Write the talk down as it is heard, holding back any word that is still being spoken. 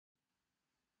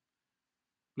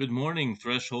Good morning,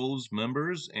 Thresholds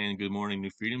members, and good morning,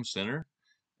 New Freedom Center,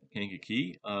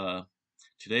 Kankakee.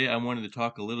 Today, I wanted to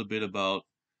talk a little bit about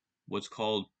what's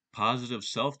called positive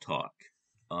self-talk.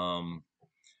 Um,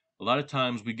 a lot of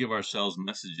times, we give ourselves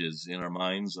messages in our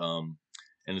minds, and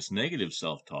it's negative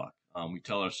self-talk. We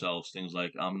tell ourselves things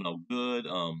like, "I'm no good,"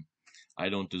 "I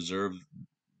don't deserve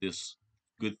this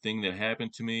good thing that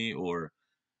happened to me," or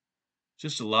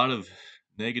just a lot of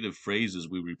negative phrases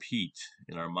we repeat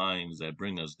in our minds that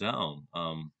bring us down.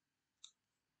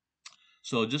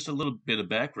 So just a little bit of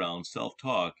background,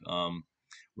 self-talk.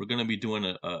 We're going to be doing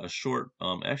a short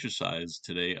exercise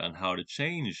today on how to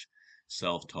change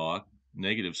self-talk,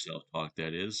 negative self-talk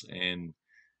that is, and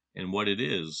what it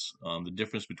is, the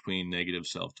difference between negative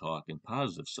self-talk and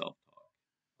positive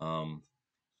self-talk. Um,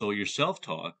 so your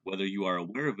self-talk, whether you are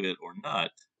aware of it or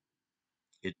not,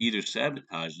 it either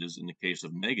sabotages in the case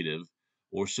of negative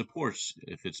or supports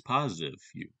if it's positive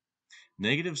you.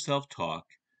 Negative self-talk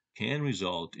can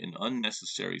result in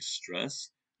unnecessary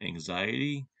stress,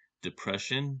 anxiety,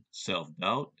 depression,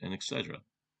 self-doubt, and etc.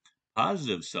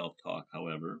 Positive self-talk,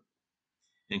 however,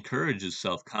 encourages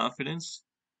self-confidence,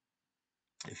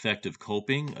 effective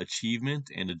coping, achievement,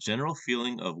 and a general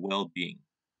feeling of well-being.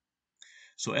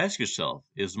 So ask yourself,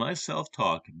 is my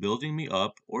self-talk building me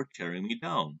up or tearing me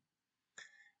down?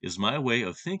 Is my way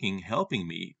of thinking helping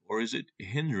me or is it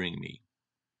hindering me?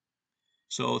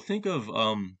 So think of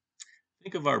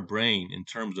our brain in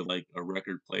terms of like a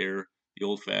record player, the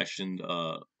old-fashioned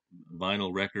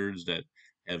vinyl records that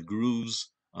have grooves.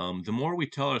 The more we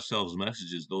tell ourselves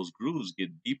messages, those grooves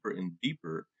get deeper and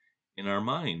deeper in our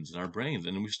minds, in our brains,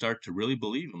 and we start to really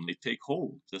believe them. They take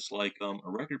hold, just like a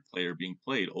record player being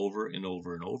played over and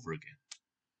over and over again.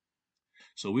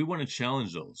 So we want to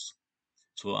challenge those.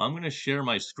 So I'm going to share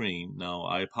my screen. Now,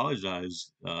 I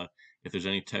apologize if there's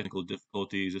any technical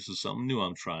difficulties. This is something new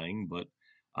I'm trying, but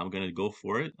I'm going to go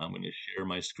for it. I'm going to share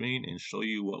my screen and show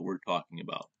you what we're talking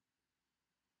about.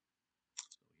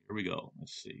 Here we go.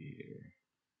 Let's see here.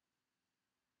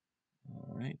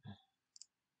 All right.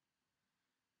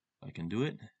 I can do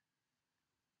it.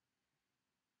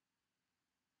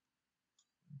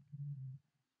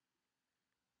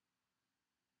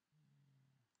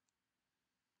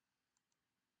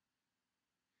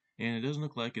 And it doesn't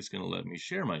look like it's going to let me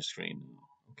share my screen now.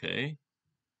 Okay.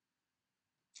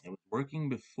 It was working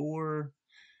before,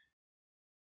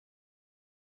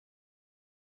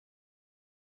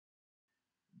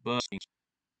 but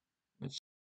let's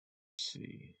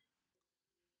see.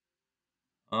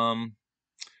 Um,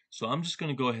 so I'm just going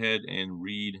to go ahead and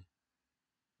read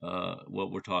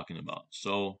what we're talking about.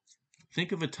 So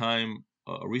think of a time,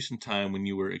 a recent time when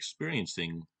you were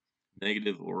experiencing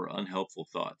negative or unhelpful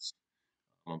thoughts.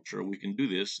 I'm sure we can do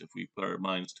this if we put our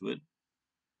minds to it.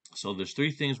 So there's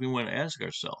three things we want to ask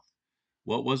ourselves.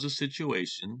 What was the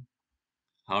situation?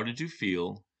 How did you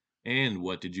feel? And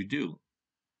what did you do?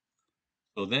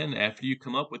 So then after you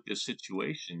come up with this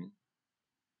situation,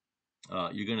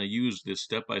 you're going to use this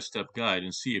step-by-step guide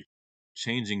and see if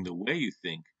changing the way you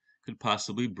think could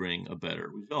possibly bring a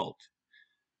better result.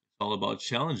 It's all about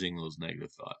challenging those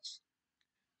negative thoughts.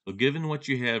 So given what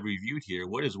you have reviewed here,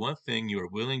 what is one thing you are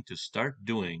willing to start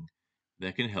doing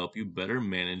that can help you better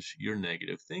manage your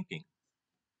negative thinking?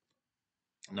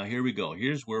 Now here we go.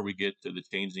 Here's where we get to the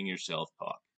changing your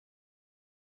self-talk.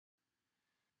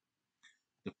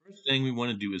 The first thing we want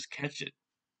to do is catch it.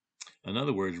 In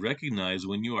other words, recognize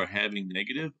when you are having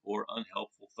negative or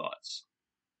unhelpful thoughts.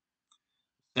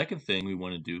 Second thing we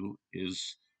want to do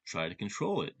is try to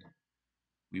control it.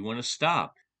 We want to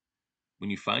stop. When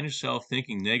you find yourself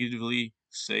thinking negatively,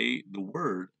 say the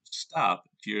word stop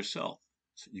to yourself.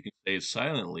 So you can say it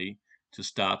silently to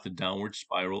stop the downward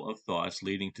spiral of thoughts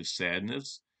leading to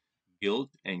sadness,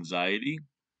 guilt, anxiety,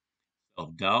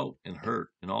 self-doubt, and hurt,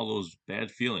 and all those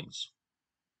bad feelings.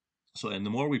 So, and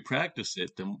the more we practice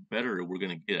it, the better we're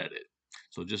going to get at it.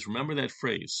 So just remember that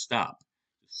phrase, stop.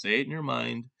 Just say it in your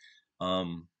mind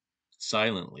um,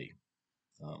 silently.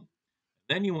 Um,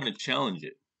 then you want to challenge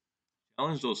it.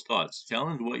 Challenge those thoughts.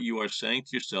 Challenge what you are saying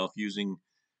to yourself using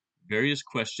various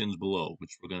questions below,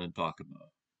 which we're going to talk about.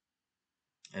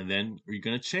 And then you're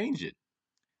going to change it.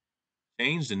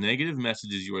 Change the negative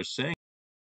messages you are saying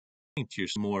to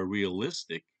yourself more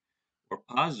realistic or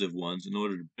positive ones in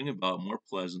order to bring about more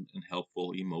pleasant and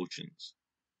helpful emotions.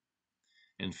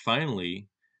 And finally,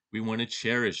 we want to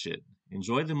cherish it.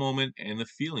 Enjoy the moment and the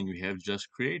feeling you have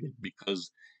just created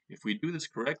because if we do this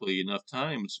correctly enough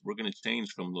times, we're going to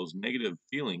change from those negative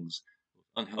feelings,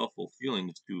 unhelpful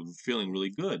feelings, to feeling really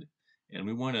good. And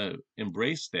we want to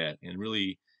embrace that and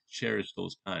really cherish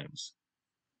those times.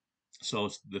 So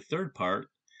the third part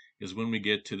is when we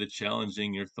get to the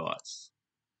challenging your thoughts.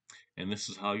 And this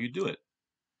is how you do it.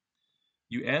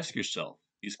 You ask yourself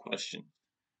these questions.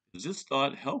 Is this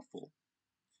thought helpful?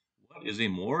 What is a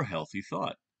more healthy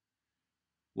thought?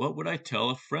 What would I tell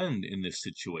a friend in this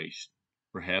situation?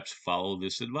 Perhaps follow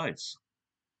this advice.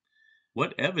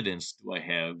 What evidence do I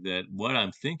have that what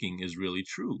I'm thinking is really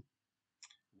true?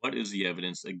 What is the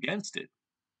evidence against it?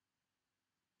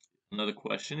 Another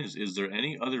question is there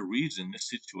any other reason this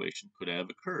situation could have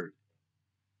occurred?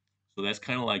 So that's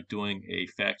kind of like doing a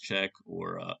fact check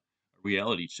or a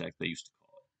reality check, they used to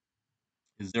call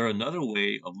it. Is there another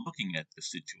way of looking at this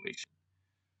situation?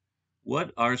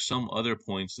 What are some other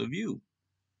points of view?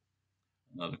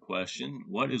 Another question,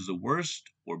 what is the worst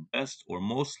or best or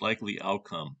most likely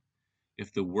outcome?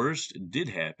 If the worst did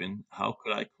happen, how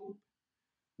could I cope?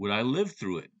 Would I live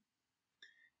through it?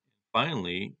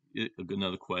 Finally,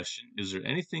 another question, is there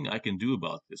anything I can do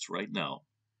about this right now?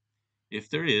 If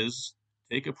there is,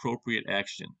 take appropriate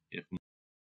action. If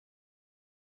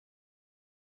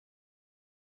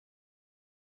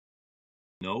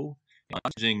no,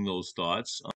 managing those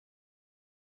thoughts,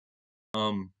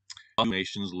 um,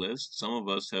 affirmations list. Some of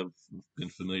us have been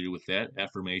familiar with that.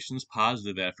 Affirmations,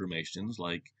 positive affirmations,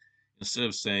 like instead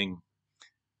of saying,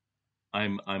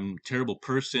 I'm a terrible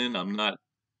person, I'm not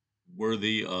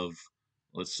worthy of,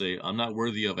 let's say, I'm not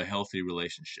worthy of a healthy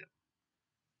relationship.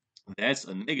 That's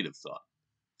a negative thought.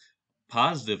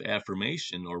 Positive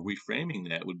affirmation or reframing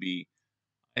that would be,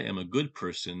 I am a good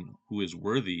person who is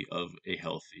worthy of a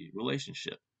healthy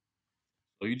relationship.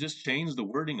 So you just change the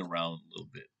wording around a little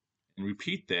bit and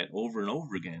repeat that over and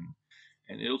over again,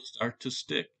 and it'll start to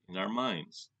stick in our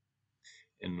minds.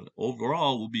 And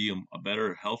overall, we'll be a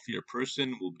better, healthier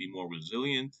person. We'll be more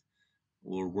resilient.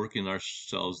 We're working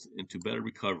ourselves into better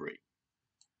recovery.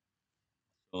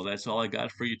 So that's all I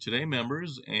got for you today,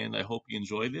 members. And I hope you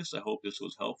enjoyed this. I hope this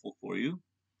was helpful for you.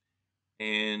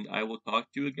 And I will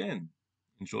talk to you again.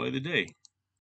 Enjoy the day.